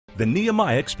the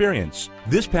Nehemiah Experience.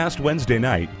 This past Wednesday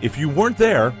night, if you weren't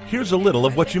there, here's a little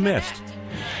of what you missed.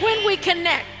 When we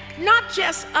connect, not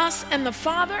just us and the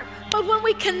Father, but when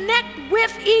we connect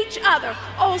with each other.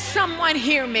 Oh, someone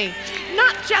hear me.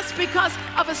 Not just because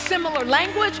of a similar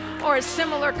language or a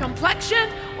similar complexion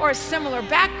or a similar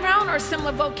background or a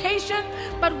similar vocation,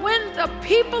 but when the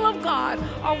people of God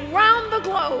around the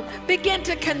globe begin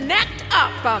to connect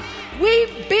up, we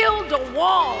build a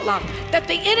wall that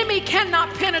the enemy cannot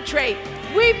penetrate.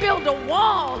 We build a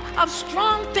wall of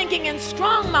strong thinking and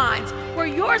strong minds where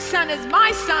your son is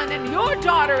my son and your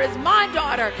daughter is my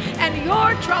daughter and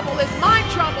your trouble is my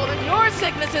trouble and your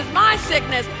sickness is my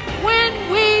sickness. When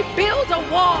we build a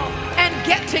wall and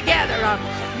get together,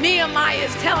 Nehemiah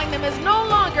is telling them it's no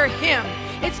longer him,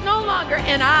 it's no longer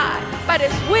an I, but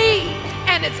it's we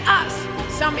and it's us.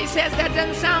 Somebody says that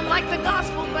doesn't sound like the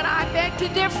gospel, but I beg to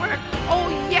differ. Oh,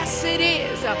 yes, it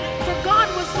is. For God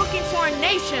was looking for a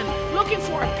nation, looking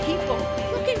for a people,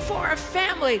 looking for a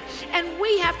family. And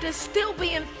we have to still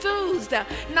be enthused,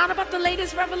 not about the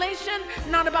latest revelation,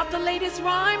 not about the latest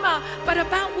rhyme, but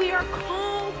about we are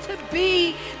called to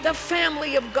be the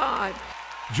family of God.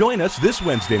 Join us this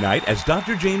Wednesday night as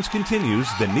Dr. James continues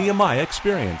the Nehemiah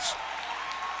Experience.